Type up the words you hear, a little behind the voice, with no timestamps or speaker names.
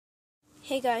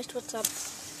Hey guys, what's up?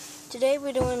 Today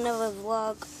we're doing another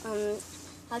vlog.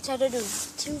 I tried to do 2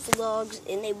 vlogs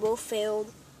and they both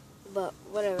failed, but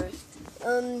whatever.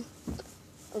 I'm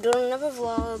doing another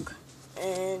vlog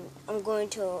and I'm going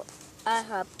to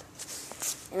ihop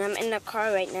and I'm in the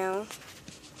car right now.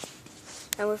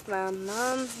 I'm with my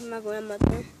mom, my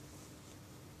grandmother,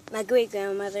 my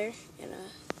great-grandmother, and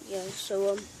yeah,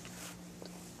 so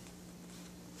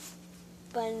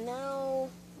by now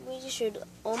we should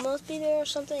almost be there or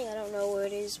something. I don't know where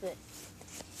it is, but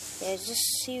yeah,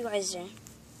 just see you guys there.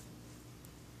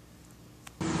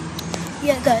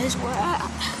 Yeah, guys, we're at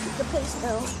the place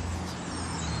now.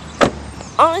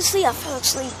 Honestly, I fell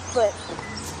asleep, but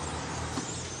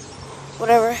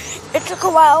whatever. It took a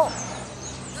while.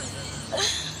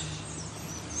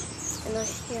 And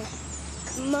yeah.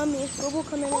 Mommy, is Bobo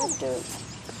coming after?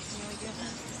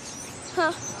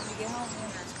 Huh?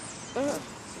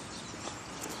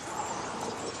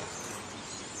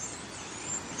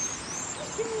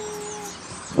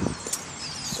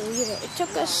 So yeah, it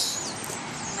took us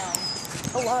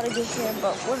a while to get here,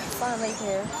 but we're finally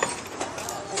here.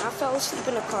 And I fell asleep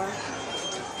in the car.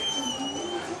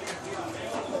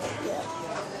 Yeah.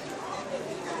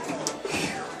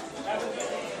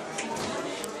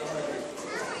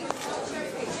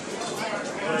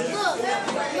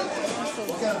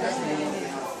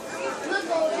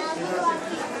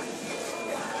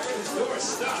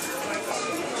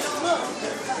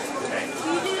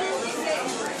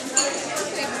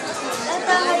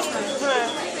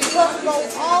 Go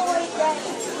all the way back.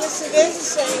 Yes, it is the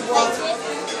same one.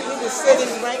 He was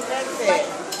sitting right back there.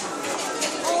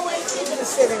 He was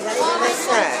sitting right on that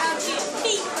side.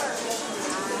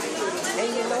 And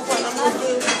you know what I'm going to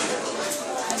do?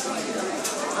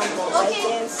 I'm going to right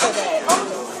there and sit down.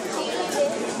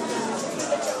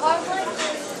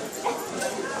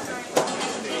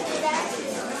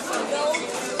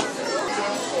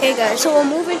 Hey guys, so we're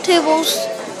moving tables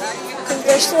because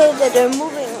they said that they're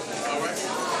moving.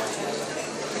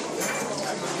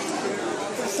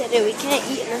 They said that we can't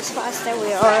eat in the spots that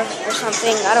we are or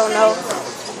something. I don't know.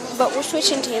 But we're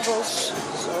switching tables.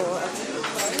 So,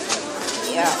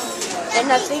 yeah.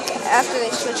 And I think after they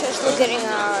switch us, we're getting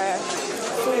our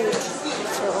food.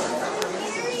 So,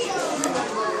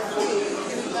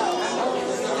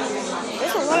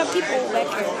 there's a lot of people back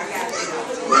here.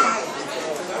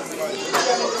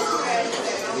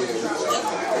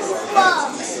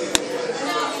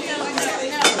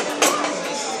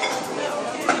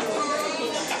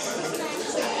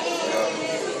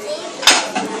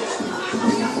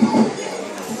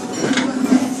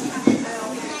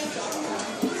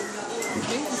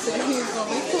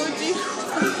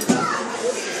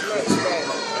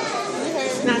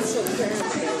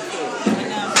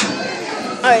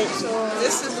 Alright, so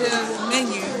this is the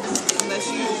menu. Unless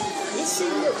you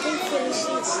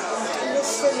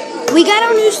we got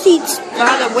our new seats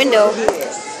by the window.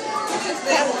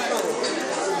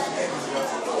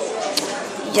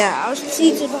 Yeah, our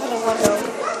seats are by the window.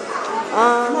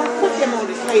 put them on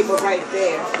the table right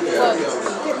there.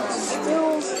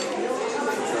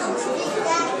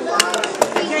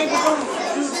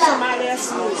 Somebody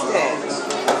else use that.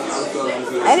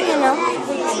 I didn't know.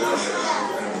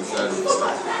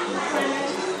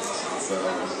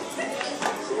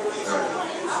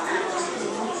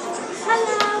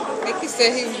 Like he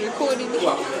said, he was recording me.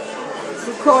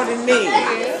 Recording me.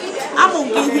 Yeah. I'm gonna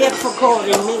get here for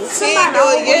recording me.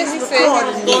 Somebody yes, he said he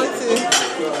was going to.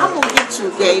 I'm gonna get you,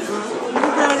 Gabriel. You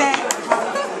heard that?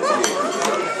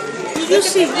 You should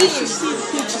see the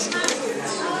pictures.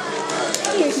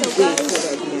 Here, so guys,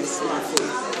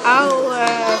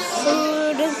 our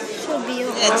food should be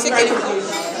over. Yeah, chicken and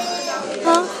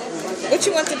Huh? What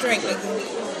you want to drink, nigga?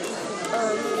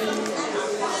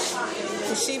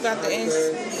 She about to ask.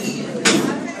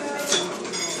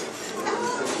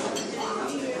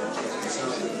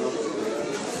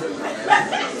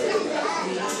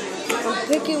 I'm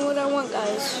picking what I want,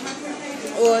 guys.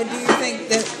 Or do you think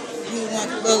that you want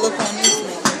to look on this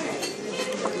one?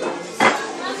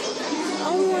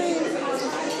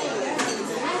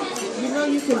 You know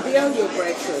you can build your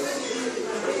breakfast.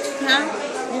 Huh?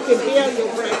 You can build your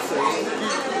breakfast.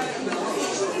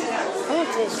 I want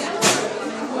this.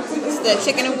 It's the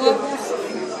chicken and waffles.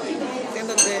 They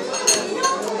look good.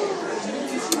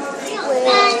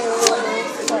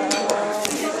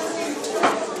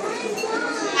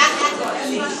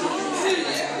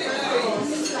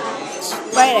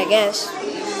 Right, I guess.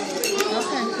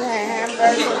 Okay.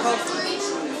 Hamburger.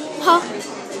 Huh?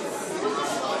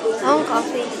 I want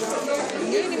coffee.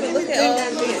 You didn't even look at all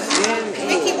this.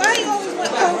 Mickey, why you always want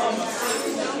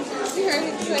coffee? You heard me.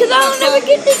 Because I don't never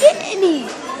get to get any.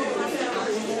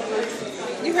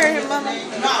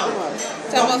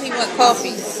 Tell him he want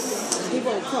coffee. He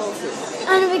want coffee.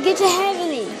 I don't even get to have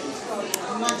any.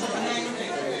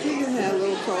 You can have a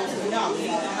little coffee.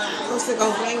 Plus they're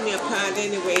going to bring me a pint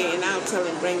anyway, and I'll tell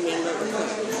him bring me another cup.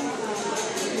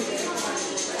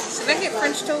 Should I get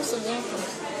French toast or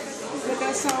waffles? But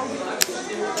that's all.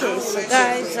 Okay, so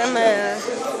guys, I'm gonna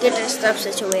get this stuff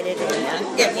situated in.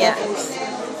 Yeah.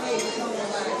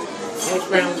 Hash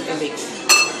browns and bacon.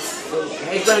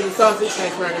 Hash browns and sausage,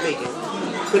 hash browns and bacon.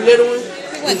 The little one, We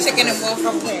want chicken and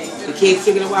waffles. the kids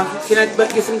chicken and waffles. Can I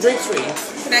get some drinks for you?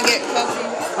 Can I get coffee?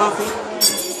 Coffee.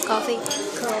 Coffee.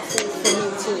 Coffee for me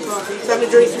too. Coffee. Something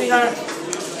to drink, sweetheart?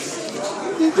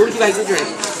 What would you like to drink?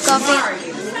 Coffee.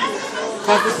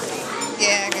 Coffee?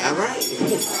 Yeah, I got All right.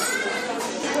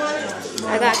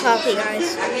 I got coffee,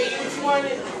 guys.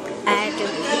 I had to.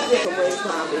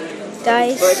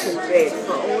 Guys, Breaking bread.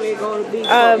 For only going to be for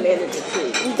a minute or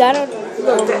two. we got our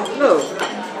Look,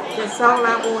 that's all I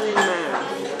want in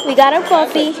mind.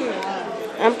 coffee.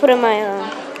 I'm putting my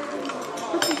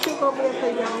Put your sugar over there for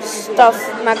y'all. stuff,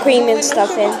 my cream and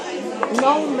stuff in.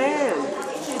 No, ma'am.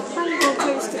 How you going to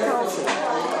taste the coffee?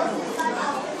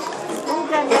 Don't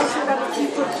got nothing that you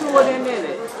put fluid in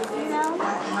it.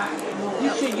 You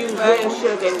should use real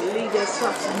sugar and leave that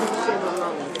substitute sugar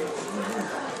alone.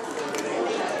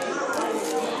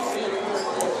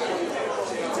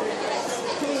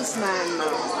 Please mind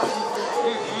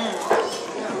mouth.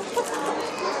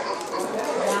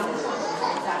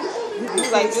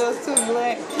 You like yours too,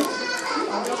 black?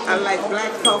 I like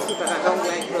black coffee, but I don't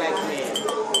like black man.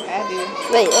 I do.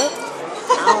 Wait, what?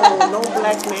 No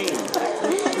black man.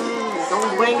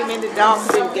 Don't bring him in the dark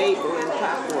and Gable and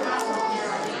Popwood.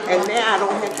 And now I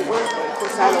don't have to work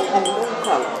because I don't have no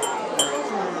color.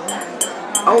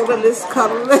 Odorless,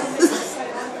 colorless.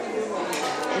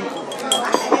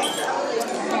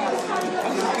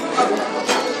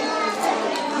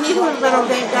 You would have been over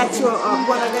there and got you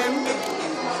one of them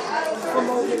from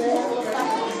over there.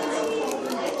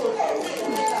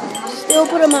 Still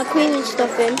putting my cream and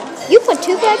stuff in. You put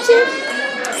 2 packs in?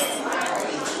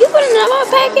 You put another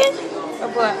pack in?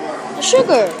 Of what? The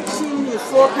sugar. She used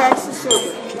 4 packs of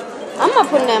sugar. I'm not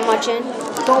putting that much in.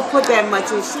 Don't put that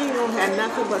much in. She don't have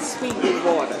nothing but sweetened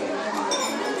water.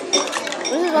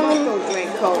 Don't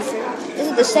drink coffee. This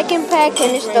is the second pack,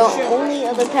 and it's the only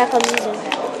other pack I'm using.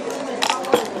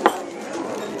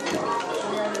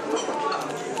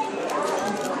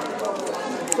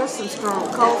 That's some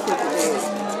strong coffee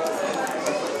today.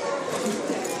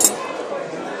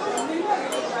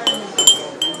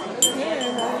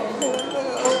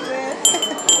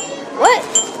 What?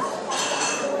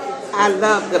 I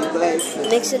love the blazing.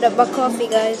 Mix it up by coffee,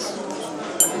 guys.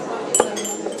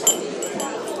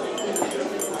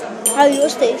 How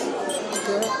yours taste?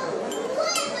 Good.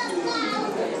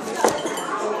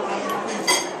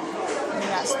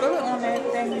 Not spill it on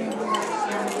that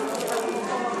thing.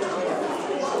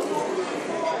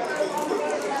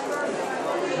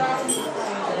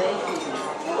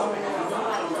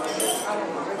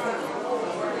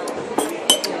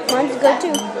 Mine's good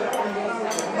too.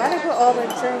 Why they put all the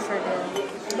drinks right there?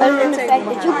 Other than the fact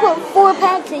that you put 4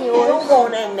 packs in Don't yours. go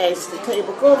on that nasty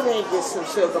table. Go ahead and get some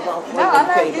sugar off No, I'm not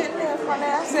the table. getting it from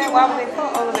there. I said, why would they put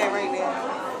all of that right there?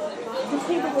 The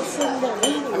people were sitting there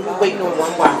eating. I'm just waiting on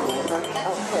one waffle.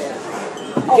 Okay.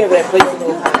 Give that plate to me.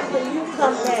 When you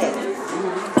come back,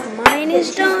 Mine is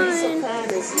some done.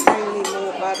 kind of stringy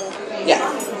more butter. Yeah.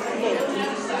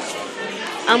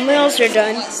 What else are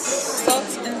done?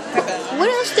 Salt and pepper. What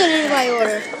else did anybody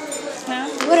order? Huh?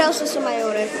 What else did somebody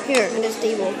order? Here, on this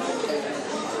table.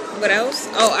 What else?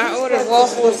 Oh, I ordered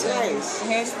waffles and Nice.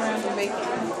 hash browns and bacon.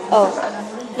 Oh,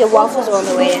 your waffles are on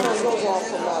the way in. Go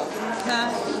waffle up.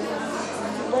 Huh?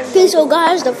 Okay, so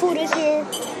guys, the food is here.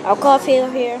 Our coffee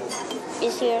is here.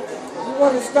 Is here. You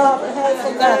want to start and have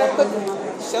some Gotta butter?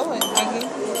 put show it, Maggie.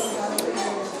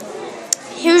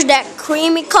 Here's that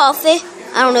creamy coffee.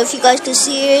 I don't know if you guys can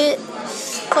see it.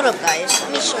 Hold up, guys.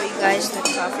 Let me show you guys the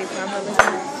coffee properly.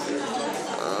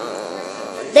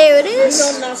 There it You is.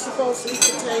 know I'm not supposed to eat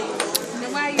the table.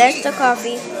 That's the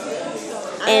coffee.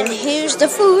 And here's the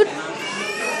food.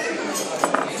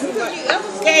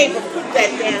 Gabe, put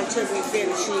that down till we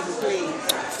finish eating, please.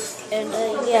 And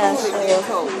yeah, It's so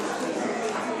cold.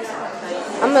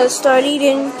 I'm gonna start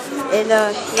eating. And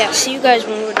yeah, see you guys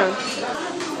when we're done.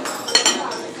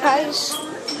 Guys,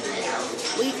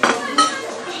 we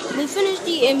finished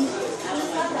eating.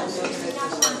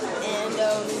 And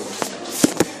I'm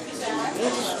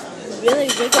just really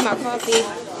drinking my coffee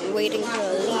and waiting to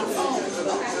leave.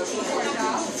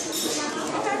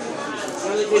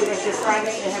 Really good rest of your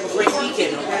Friday and have a great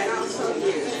weekend, okay?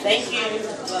 Thank you.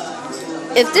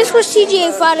 If this was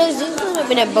TGA Fridays, these were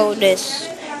told me to bold this.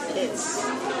 Yes.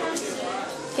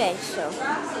 Okay, so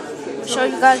I'll show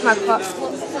you guys my coffee.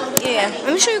 Yeah,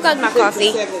 let me show you guys my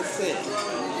coffee. 57 cents.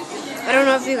 I don't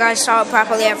know if you guys saw it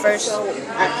properly at first. So I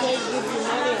can't give you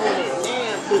money on it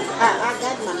now. But I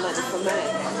got my money for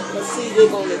mine. But see, they're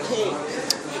going to take.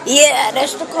 Yeah,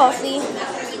 that's the coffee.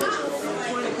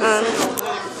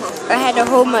 I had to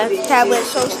hold my tablet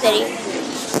so steady.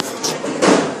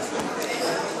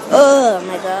 Oh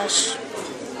my gosh.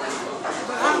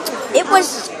 It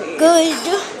was good.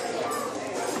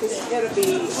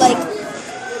 Like,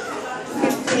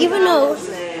 even though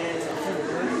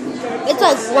it's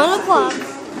like 1 o'clock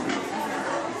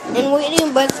and we're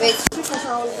eating breakfast.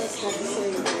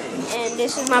 And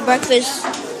this is my breakfast.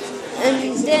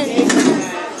 And then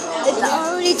it's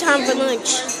already time for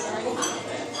lunch.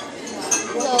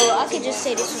 So I could just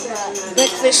say this is my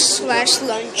breakfast slash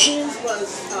lunch.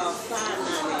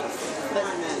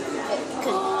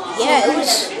 Yeah,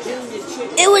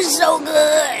 it was so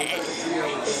good.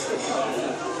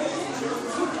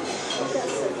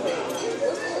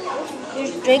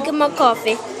 Just drinking my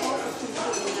coffee.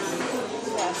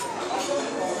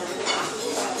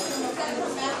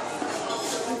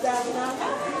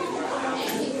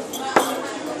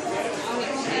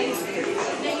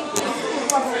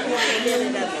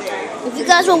 If you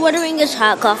guys were wondering, it's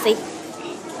hot coffee.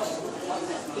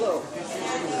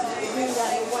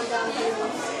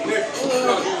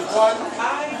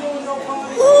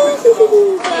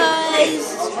 Ooh, guys,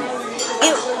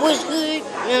 it was good.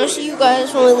 And I'll see you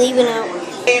guys when we're leaving out.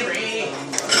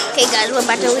 Okay, guys, we're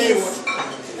about to leave.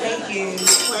 Thank you.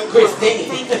 Chris, thank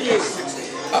you.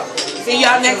 See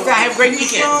y'all next time. Have a great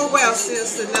weekend. Oh, well,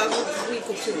 sis, another week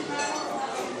or two.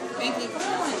 Thank you.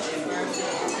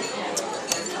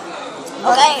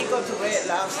 Okay. Go to Red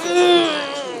Lobster.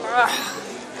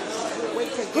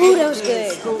 Ooh, that was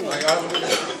good.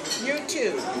 You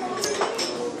too.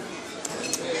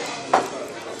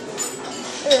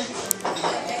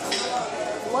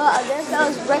 Well, I guess that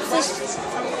was breakfast.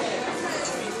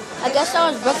 I guess that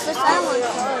was breakfast and lunch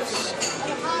for us.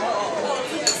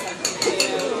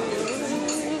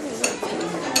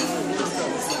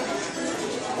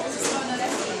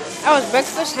 That was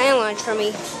breakfast and lunch for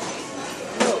me.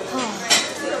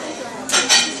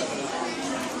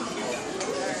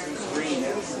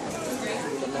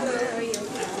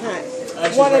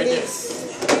 One of these,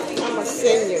 I'm a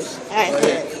senior. I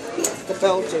had the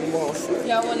Belgian waffle.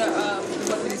 Y'all wanna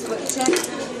split the check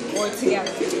or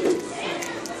together?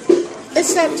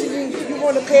 It's up to you. You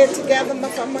want to pay it together, my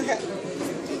I'm gonna have.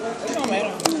 It don't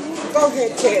matter. Go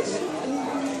ahead, Ted.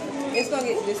 It's gonna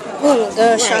get discounted. Oh my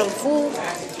gosh, I'm full.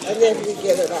 And then we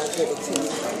get it, I'll give it to you.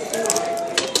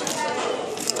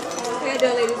 Hey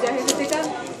there, ladies, y'all here to pick up?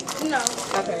 No.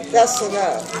 Okay. That's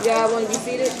enough. Y'all want to be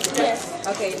seated? Yes.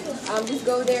 Okay. Just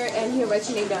go there and he'll write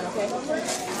your name down, okay?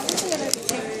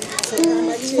 So how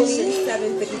much is it?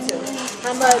 $27.52.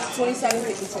 How much?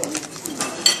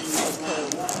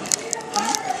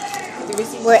 $27.52. The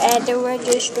receipt. We're at the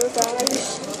register,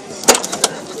 guys.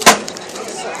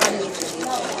 So I need to.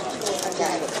 I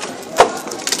got it.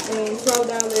 And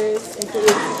 $12 and $3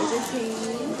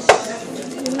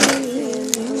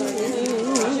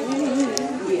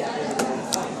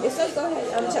 So go ahead.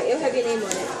 Check. It'll have your name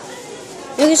on it.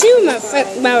 You can see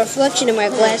my reflection in my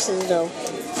glasses, though.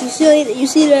 You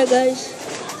see that, guys?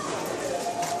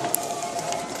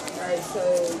 Alright, so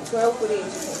 12 for the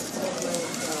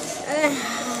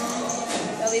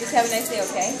So ladies, have a nice day,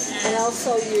 okay? And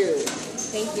also you.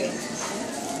 Thank you.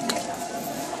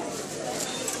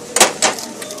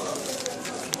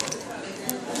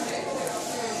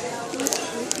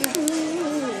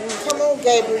 Come on,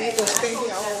 Gabriel. You can stay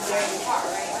here all day.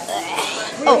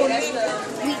 Oh,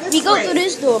 we go through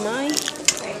this door, man.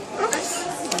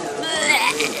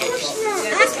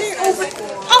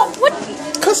 Oh, what?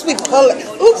 Because we pull it.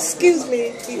 Oops, excuse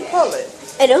me. We pull it.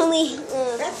 It only...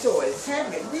 That door is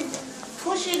heavy. We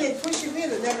push it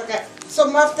in and never got... So,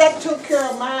 Muff, that took care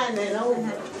of mine and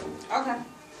over. Okay.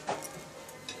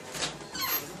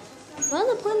 Why are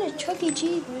they playing the Chuck E.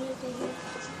 Cheese music in here?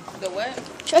 The what?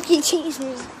 Chuck E. Cheese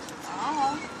music.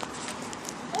 Uh-huh.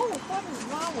 Oh, what is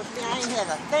wrong with me? I ain't had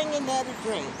a thing in there to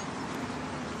drink.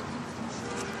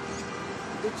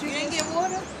 Did You didn't get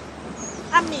water?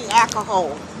 I mean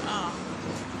alcohol. Oh.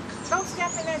 Don't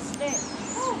step in that step.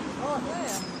 Oh,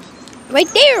 yeah. Right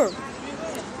there.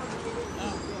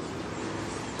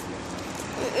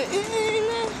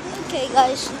 Okay,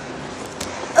 guys.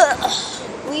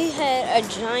 We had a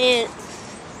giant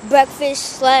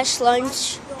breakfast slash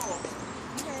lunch.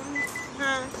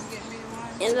 Huh?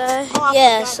 And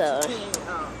yeah, so.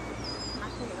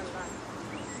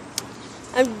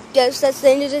 I guess that's the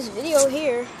end of this video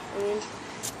here. I mean,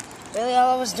 really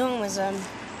all I was doing was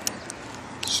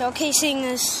showcasing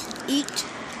us eat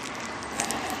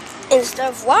and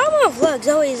stuff. Why are my vlogs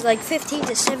always like 15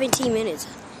 to 17 minutes?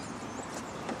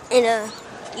 And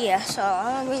yeah, so all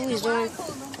I really was doing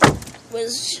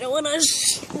was showing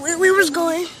us where we was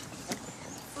going.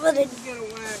 But it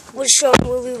was showing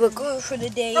where we were going for the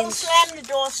day. Don't And slam the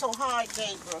door so hard,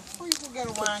 Gabriel. Who you gonna get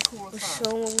a wine cooler was from?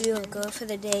 showing where we were going for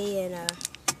the day. And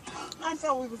I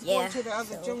thought we was yeah, going to the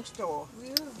other junk store.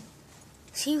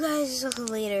 see you guys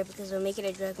later because we're making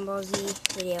a Dragon Ball Z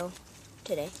video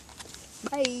today.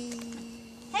 Bye.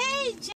 Hey,